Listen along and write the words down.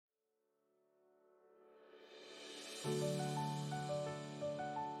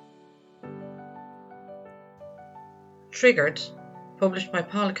Triggered, published by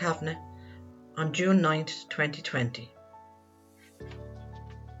Paula Kavanagh on June 9, 2020.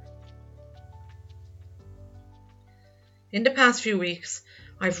 In the past few weeks,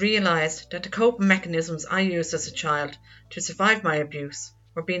 I've realised that the coping mechanisms I used as a child to survive my abuse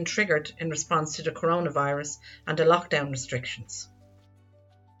were being triggered in response to the coronavirus and the lockdown restrictions.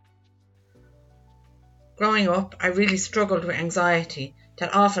 Growing up, I really struggled with anxiety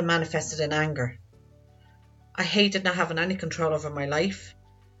that often manifested in anger. I hated not having any control over my life,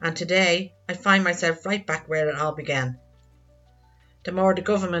 and today I find myself right back where it all began. The more the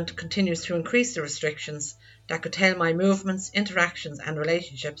government continues to increase the restrictions that curtail my movements, interactions and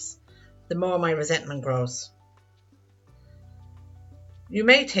relationships, the more my resentment grows. You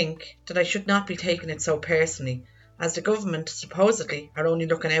may think that I should not be taking it so personally, as the government supposedly are only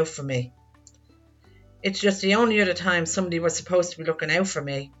looking out for me. It's just the only other time somebody was supposed to be looking out for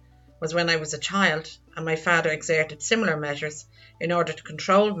me was when I was a child and my father exerted similar measures in order to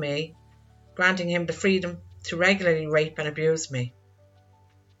control me, granting him the freedom to regularly rape and abuse me.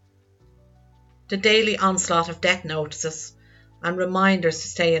 The daily onslaught of death notices and reminders to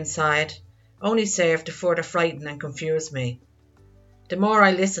stay inside only serve to further frighten and confuse me. The more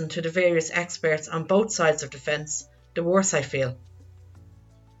I listen to the various experts on both sides of the fence, the worse I feel.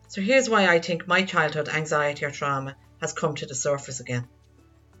 So here's why I think my childhood anxiety or trauma has come to the surface again.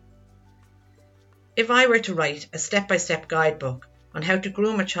 If I were to write a step-by-step guidebook on how to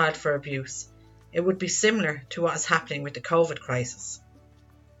groom a child for abuse, it would be similar to what is happening with the COVID crisis.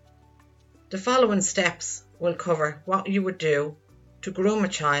 The following steps will cover what you would do to groom a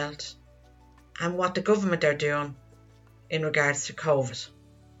child and what the government are doing in regards to COVID.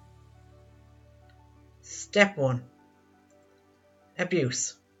 Step 1.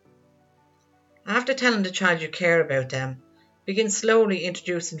 Abuse. After telling the child you care about them, begin slowly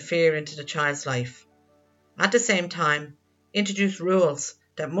introducing fear into the child's life. At the same time, introduce rules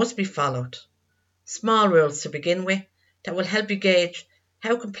that must be followed. Small rules to begin with that will help you gauge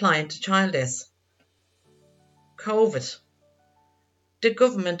how compliant the child is. COVID. The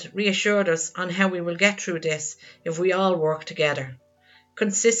government reassured us on how we will get through this if we all work together,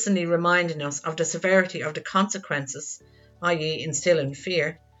 consistently reminding us of the severity of the consequences, i.e. instilling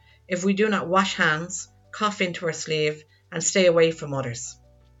fear, if we do not wash hands, cough into our sleeve and stay away from others.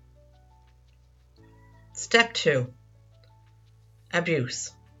 Step 2.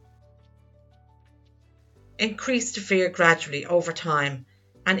 Abuse. Increase the fear gradually over time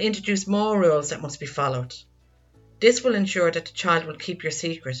and introduce more rules that must be followed. This will ensure that the child will keep your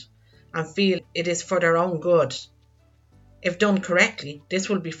secret and feel it is for their own good. If done correctly, this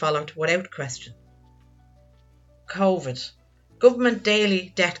will be followed without question. COVID. Government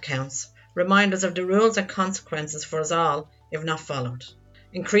daily death counts remind us of the rules and consequences for us all if not followed.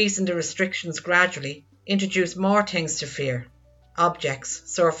 Increasing the restrictions gradually, introduce more things to fear, objects,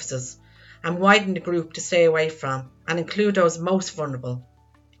 surfaces, and widen the group to stay away from and include those most vulnerable,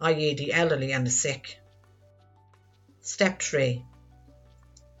 i.e. the elderly and the sick. Step 3.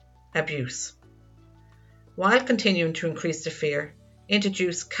 Abuse. While continuing to increase the fear,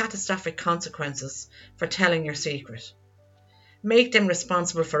 introduce catastrophic consequences for telling your secret. Make them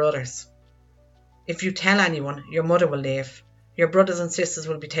responsible for others. If you tell anyone, your mother will leave. Your brothers and sisters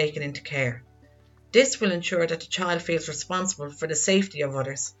will be taken into care. This will ensure that the child feels responsible for the safety of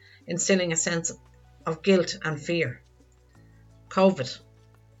others, instilling a sense of guilt and fear. COVID.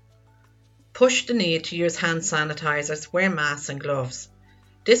 Push the need to use hand sanitisers, wear masks and gloves.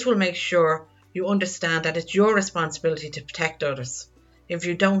 This will make sure you understand that it's your responsibility to protect others. If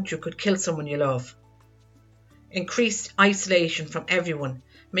you don't, you could kill someone you love. Increased isolation from everyone,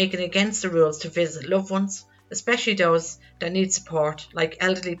 making it against the rules to visit loved ones, especially those that need support, like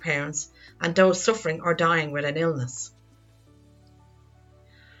elderly parents and those suffering or dying with an illness.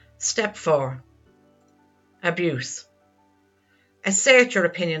 Step 4. Abuse. Assert your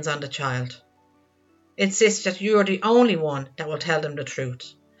opinions on the child. Insist that you are the only one that will tell them the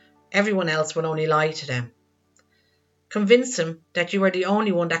truth. Everyone else will only lie to them. Convince them that you are the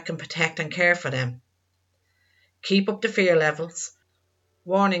only one that can protect and care for them. Keep up the fear levels,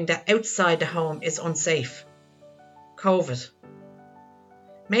 warning that outside the home is unsafe. COVID.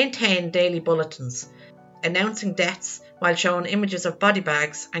 Maintain daily bulletins, announcing deaths while showing images of body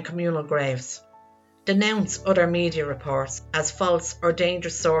bags and communal graves. Denounce other media reports as false or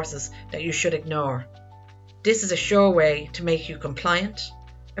dangerous sources that you should ignore. This is a sure way to make you compliant,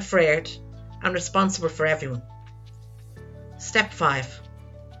 afraid, and responsible for everyone. Step 5.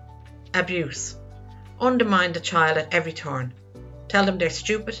 Abuse. Undermine the child at every turn. Tell them they're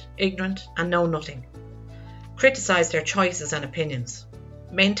stupid, ignorant, and know nothing. Criticise their choices and opinions.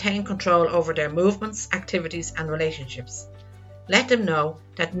 maintain control over their movements, activities and relationships. Let them know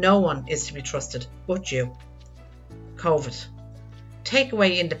that no one is to be trusted but you. COVID. Take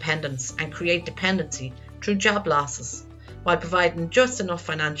away independence and create dependency through job losses while providing just enough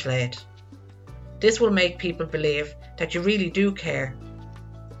financial aid. This will make people believe that you really do care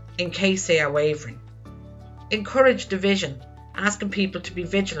in case they are wavering. Encourage division, asking people to be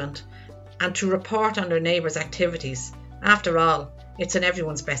vigilant and to report on their neighbours' activities. After all, it's in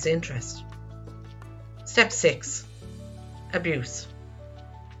everyone's best interest. Step 6. Abuse.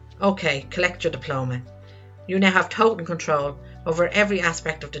 Okay, collect your diploma. You now have total control over every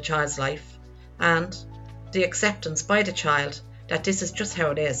aspect of the child's life and the acceptance by the child that this is just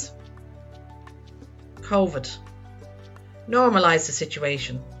how it is. COVID. Normalise the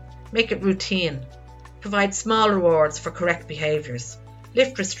situation. Make it routine. Provide small rewards for correct behaviours.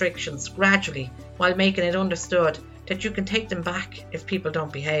 Lift restrictions gradually while making it understood that you can take them back if people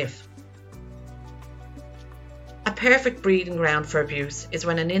don't behave. A perfect breeding ground for abuse is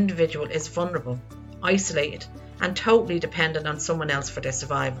when an individual is vulnerable, isolated, and totally dependent on someone else for their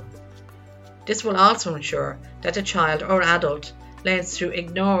survival. This will also ensure that a child or adult learns to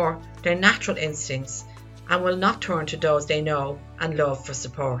ignore their natural instincts and will not turn to those they know and love for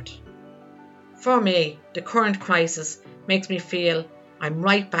support. For me, the current crisis makes me feel I'm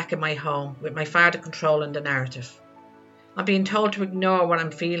right back in my home with my father controlling the narrative. I'm being told to ignore what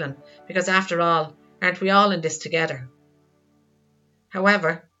I'm feeling because after all, aren't we all in this together?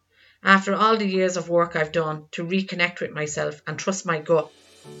 However, after all the years of work I've done to reconnect with myself and trust my gut,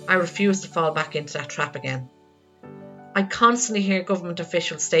 I refuse to fall back into that trap again. I constantly hear government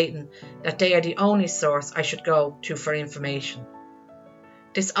officials stating that they are the only source I should go to for information.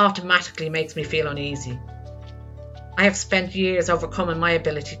 This automatically makes me feel uneasy. I have spent years overcoming my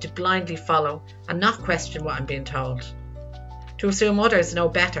ability to blindly follow and not question what I'm being told. To assume others know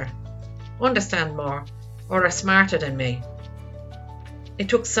better, understand more, or are smarter than me. It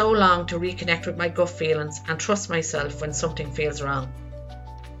took so long to reconnect with my gut feelings and trust myself when something feels wrong.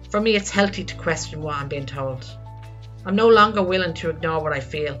 For me, it's healthy to question what I'm being told. I'm no longer willing to ignore what I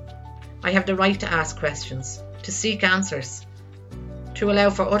feel. I have the right to ask questions, to seek answers, to allow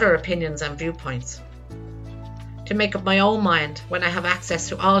for other opinions and viewpoints, to make up my own mind when I have access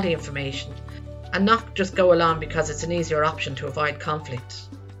to all the information and not just go along because it's an easier option to avoid conflict.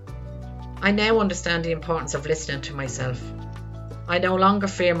 I now understand the importance of listening to myself. I no longer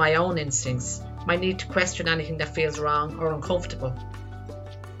fear my own instincts, my need to question anything that feels wrong or uncomfortable.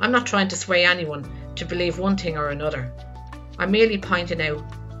 I'm not trying to sway anyone to believe one thing or another. I'm merely pointing out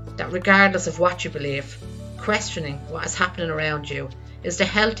that regardless of what you believe, questioning what is happening around you is the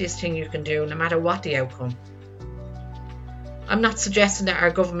healthiest thing you can do no matter what the outcome. I'm not suggesting that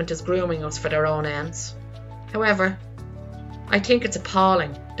our government is grooming us for their own ends. However, I think it's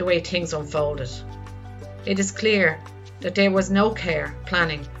appalling the way things unfolded. It is clear that there was no care,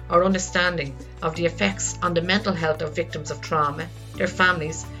 planning or understanding of the effects on the mental health of victims of trauma, their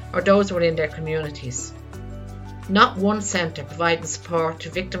families or those within their communities. Not one centre providing support to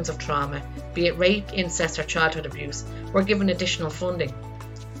victims of trauma, be it rape, incest or childhood abuse, were given additional funding.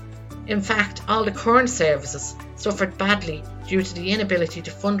 In fact, all the current services suffered badly due to the inability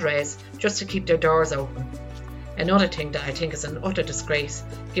to fundraise just to keep their doors open. Another thing that I think is an utter disgrace,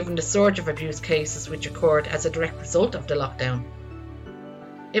 given the surge of abuse cases which occurred as a direct result of the lockdown.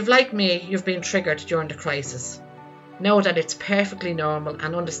 If, like me, you've been triggered during the crisis, know that it's perfectly normal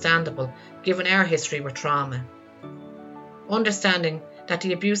and understandable given our history with trauma. Understanding that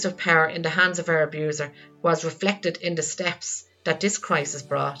the abuse of power in the hands of our abuser was reflected in the steps that this crisis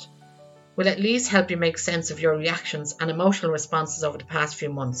brought will at least help you make sense of your reactions and emotional responses over the past few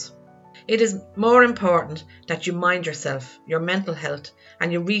months. It is more important that you mind yourself, your mental health,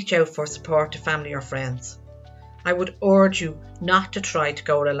 and you reach out for support to family or friends. I would urge you not to try to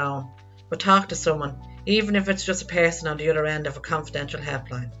go it alone, but talk to someone, even if it's just a person on the other end of a confidential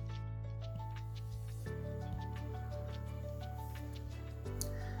helpline.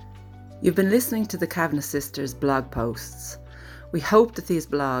 You've been listening to the Kavanagh Sisters blog posts. We hope that these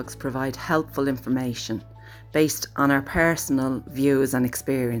blogs provide helpful information based on our personal views and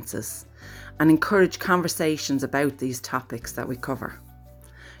experiences and encourage conversations about these topics that we cover.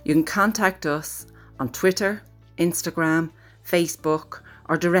 You can contact us on Twitter, Instagram, Facebook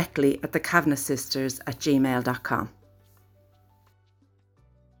or directly at thekavanaghsisters@gmail.com.